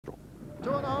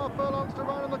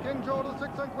King George VI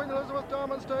and Queen Elizabeth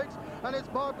Diamond Stakes, and it's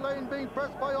Bart Lane being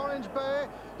pressed by Orange Bay.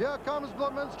 Here comes the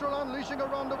Minstrel unleashing a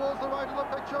run towards the right of the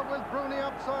picture with Bruni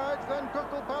upsides, then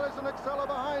Crystal Palace and Excella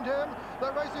behind him.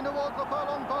 They're racing towards the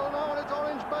furlong pole now, and it's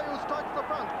Orange Bay who strikes the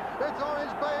front. It's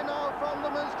Orange Bay now